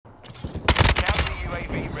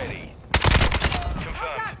UAV ready.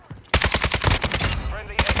 Confirmed.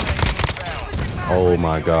 Friendly SA inbound. Oh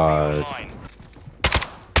my UAV God. online.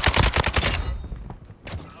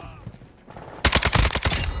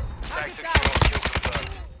 Tag secure. Kill confirmed.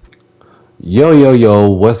 Yo,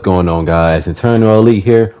 what's going on, guys? Eternal Elite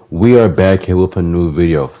here. We are back here with a new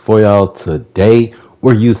video for y'all today.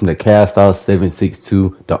 We're using the Kastov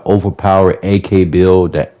 762, the overpowered AK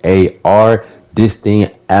build, the AR. This thing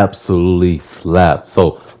absolutely slaps.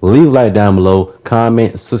 So leave a like down below,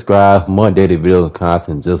 comment, subscribe, more daily video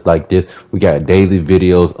content just like this. We got daily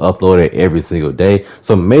videos uploaded every single day.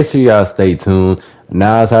 So make sure y'all stay tuned.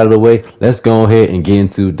 Now it's out of the way. Let's go ahead and get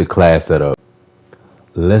into the class setup.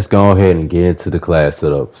 Let's go ahead and get into the class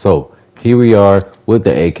setup. So here we are with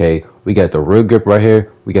the AK. We got the real grip right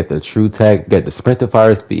here. We got the true tag. We got the sprint to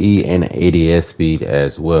fire speed and the ADS speed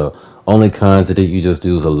as well. Only cons of it, you just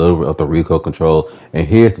use a little bit of the recoil control. And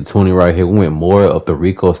here's the tuning right here. We went more of the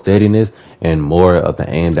recoil steadiness and more of the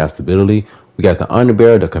aim down stability. We got the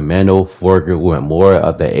underbarrel, the commando foregrip. We went more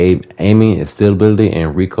of the aiming and stability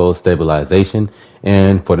and recoil stabilization.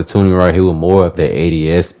 And for the tuning right here, with more of the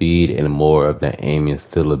ADS speed and more of the aiming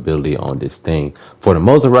stability on this thing. For the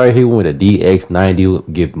muzzle right here, with a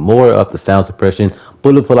DX90, give more of the sound suppression,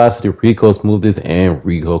 bullet velocity, recoil smoothness, and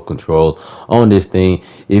recoil control on this thing.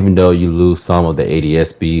 Even though you lose some of the ADS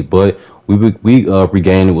speed, but we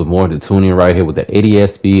regained it with more of the tuning right here with the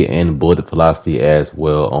ADS speed and bullet velocity as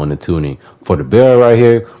well on the tuning. For the barrel right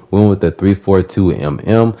here, we went with the 342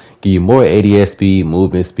 mm, give you more ADS speed,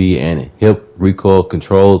 movement speed, and hip recoil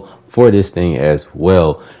control for this thing as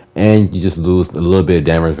well. And you just lose a little bit of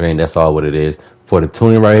damage range. That's all what it is. For the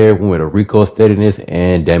tuning right here, we went with a recoil steadiness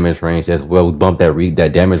and damage range as well. We bumped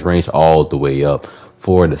that damage range all the way up.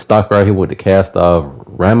 For the stock right here with the Kastov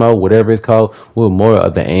Ramo, whatever it's called, with more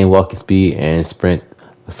of the aim walking speed and sprint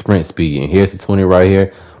speed. And here's the 20 right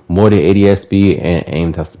here, more the ADS speed and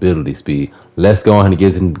aim stability speed. Let's go on and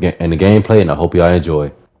get in the gameplay, and I hope y'all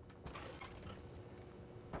enjoy.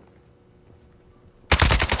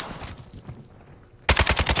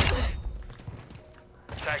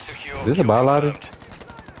 Tag secure. Is this a Kill biologic? confirmed.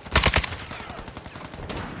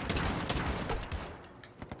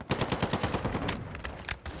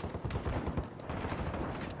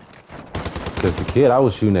 Because the kid I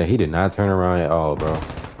was shooting at, he did not turn around at all, bro.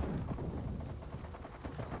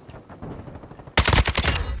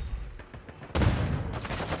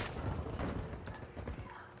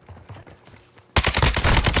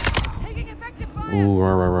 Taking effective fire. Ooh,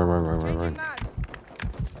 run. Changing mags.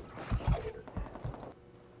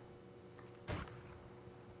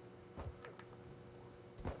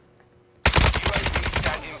 UAV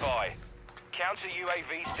standing by. Counter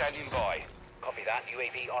UAV standing by. Copy that.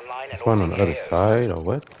 UAV online and This one on the other side, or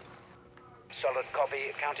what? Solid copy.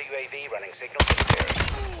 Counter UAV running signal clear.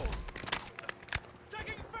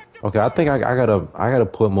 Okay, I think I gotta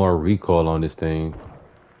put more recoil on this thing.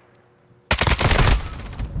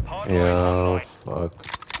 Hardline Yeah, online. fuck.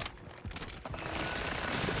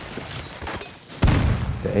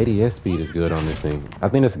 The ADS speed is good on this thing. I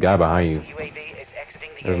think there's a guy behind you. UAV is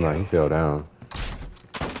exiting the Never mind, he fell down.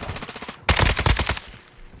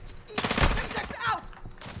 Insects out.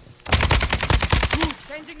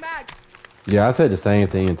 Changing mags. Yeah, I said the same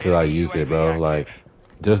thing until I used it, bro. Like,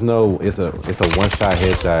 just know it's a one-shot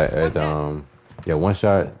headshot at yeah, one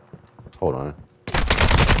shot. Hold on.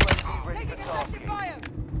 Taking effective fire.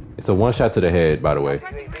 It's a one shot to the head, by the way.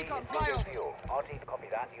 Pressing recon. Fly on. fuel. RT copy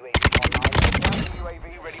that. UAV online.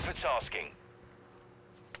 UAV ready for tasking.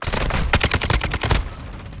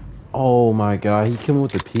 Oh my god, he killed me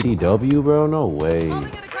with the PDW, bro? No way. Calling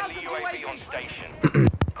in a Friendly counter UAV on UAV. station.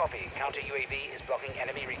 Copy. Counter UAV is blocking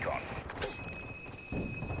enemy recon.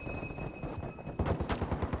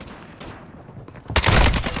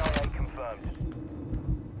 CIA confirmed.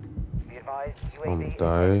 Be advised. Almost UAV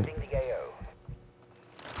died. is exiting the AO.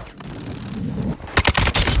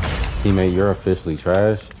 Teammate, you're officially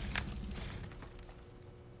trash.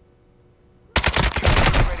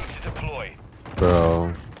 Ready to deploy.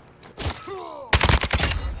 Bro.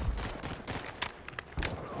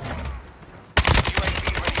 UAV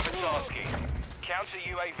ready for tasking. Counter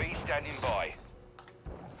UAV standing by.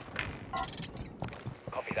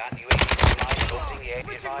 Copy that. UAV online. Launching the air.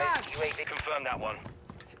 Be Switching advised. mags. UAV. Confirm that one.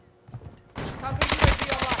 Counter UAV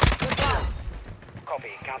online. Goodbye. Copy.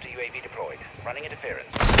 Counter UAV deployed. Running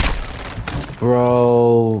interference.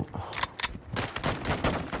 Bro.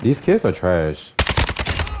 These kids are trash.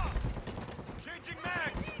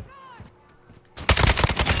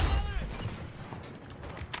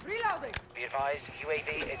 Reloading. Be advised.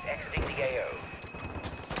 UAV is exiting the AO.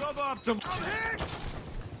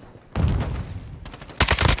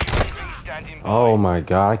 standing by. Oh my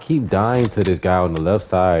god, I keep dying to this guy on the left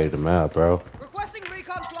side of the map, bro. Requesting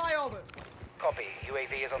recon flyover. Copy.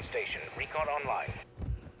 UAV is on station. Recon online.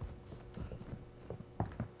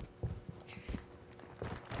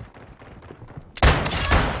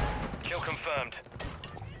 Kill confirmed.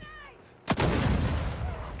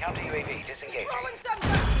 Counter UAV disengaging. Throwing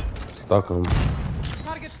subjects. Stuck him.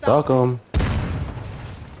 Target Stuck down. him.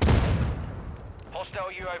 Hostile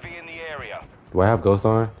UAV in the area. Do I have ghost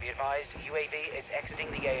on? Be advised, UAV is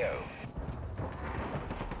exiting the AO.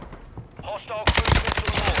 Hostile cruise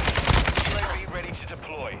missile launched. UAV ready to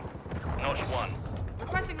deploy. Notch 1.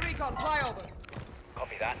 Requesting recon flyover.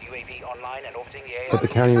 Copy that. UAV online and orbiting the AO. Put the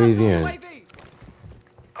county UAV in. UAV.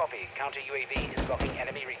 Copy. Counter UAV is blocking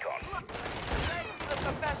enemy recon. Thanks to the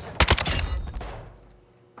profession.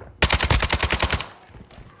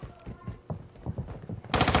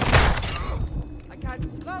 I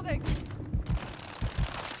can't. Loading.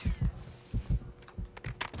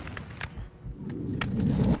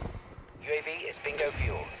 UAV is bingo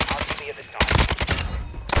fuel. RTB at this time.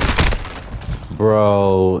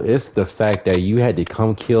 Bro, it's the fact that you had to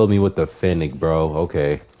come kill me with the Fennec, bro.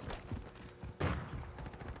 Okay.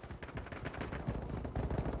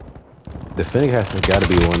 The Fennec has got to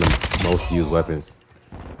be one of the most used weapons.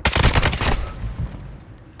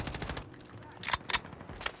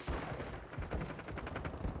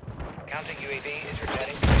 Counter UAV is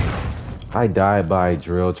returning. I died by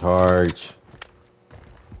drill charge.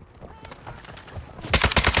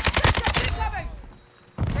 Incoming.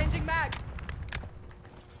 Changing mag.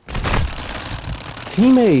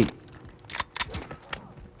 Teammate.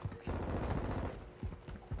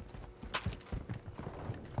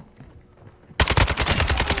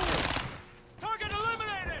 Target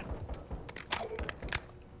eliminated!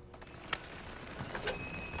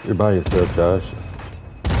 You're by yourself, Josh.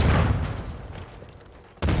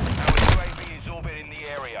 Our UAV is orbiting the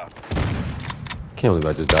area. Can't believe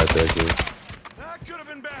I just died there, dude. That could have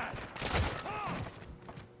been bad.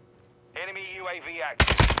 Enemy UAV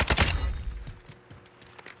active.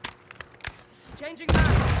 Changing mag.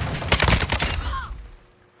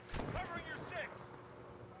 Covering your 6.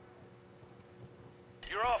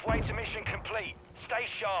 You're halfway to mission complete. Stay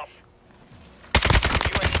sharp.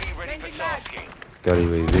 UAV ready for Changing mag. tasking. Got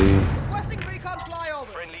UAV. Requesting recon flyover.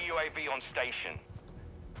 Friendly UAV on station.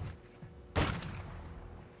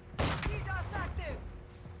 DDoS active.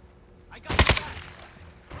 I got back.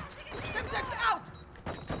 Semtex out.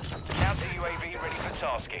 Counter UAV ready for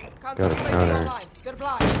tasking. Counter Got a UAV counter. online.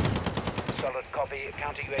 Goodbye. Solid copy.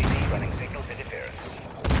 Counter UAV running signals interference.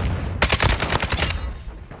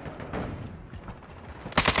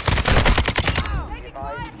 Taking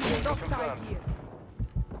fire. No side here.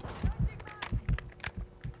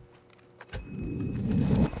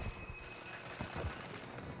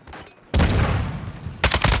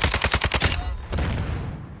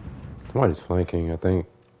 Somebody's flanking, I think.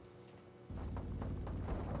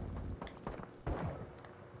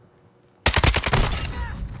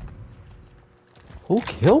 Who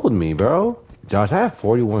killed me, bro? Josh, I have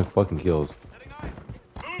 41 fucking kills.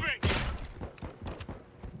 Moving.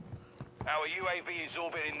 Our UAV is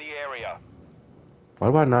orbiting the area. Why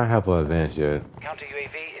do I not have an advance yet? Counter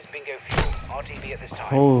UAV is bingo fuel. RTB at this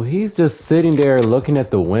time. Oh, he's just sitting there looking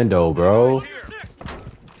at the window, bro.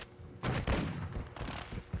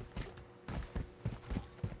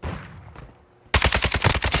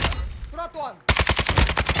 Brought one.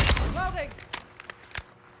 Loading.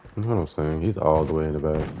 You know what I'm saying? He's all the way in the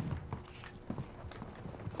back.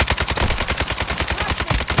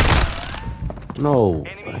 No,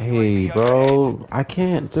 hey, bro. I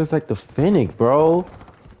can't just like the Fennec, bro.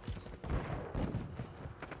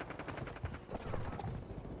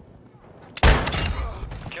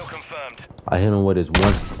 Kill confirmed. I hit him with his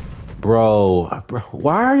one. Bro,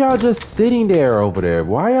 why are y'all just sitting there over there?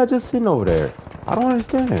 Why are y'all just sitting over there? I don't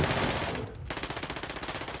understand.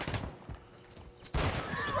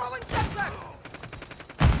 Throwing subjects.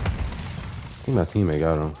 I think my teammate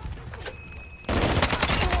got him.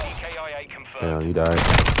 EKIA confirmed. Damn, he died.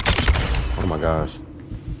 Oh my gosh.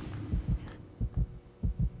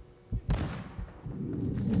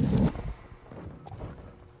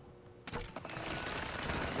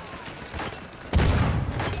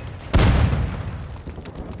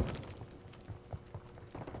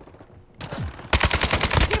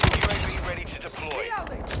 UAV ready to deploy.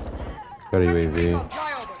 Reloading. Got a Requesting UAV. recon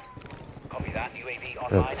flyover. Copy that. UAV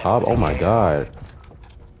At online. the top? Oh my god.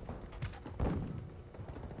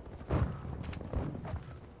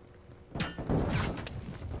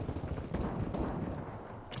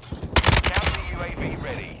 Counter UAV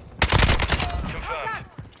ready. Confirmed.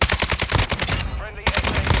 Contact. Friendly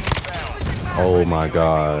SA inbound. Oh my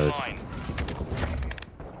god. Online.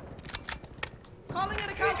 Calling in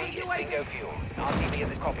a counter UAV is UAV. bingo fuel. RTB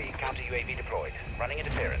is a copy. Counter UAV deployed. Running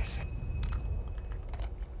interference.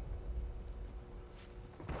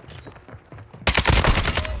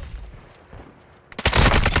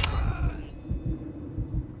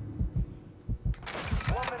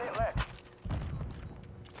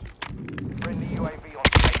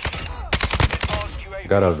 Advanced UAV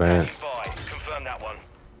Got standing advance. by. Confirm that one.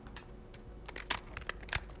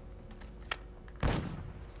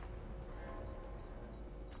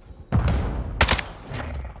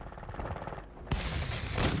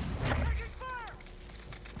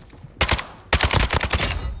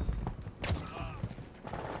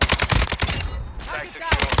 Tag secure,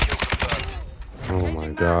 kill confirmed. Oh my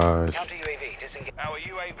gosh. Counter UAV disengaged. Our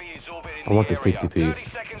UAV is orbiting I want the area. 60 piece.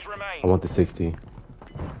 30 seconds remain. I want the 60.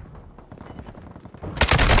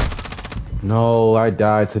 No, I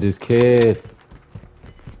died to this kid.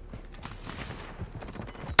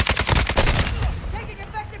 Taking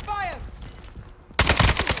effective fire.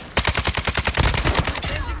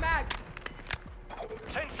 Changing mag.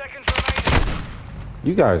 10 seconds remaining.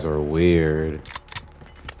 You guys are weird.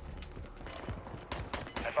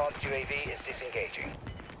 Advanced UAV is disengaging.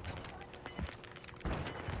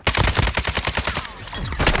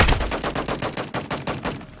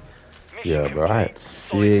 Mission Yeah, bro, I had complete.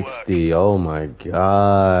 Solid work. 60. Oh my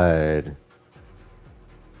god.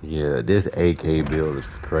 Yeah, this AK build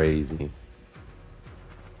is crazy.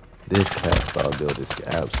 This Kastov build is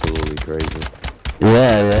absolutely crazy.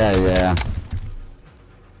 Yeah.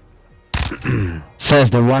 Says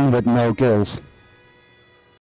the one with no kills.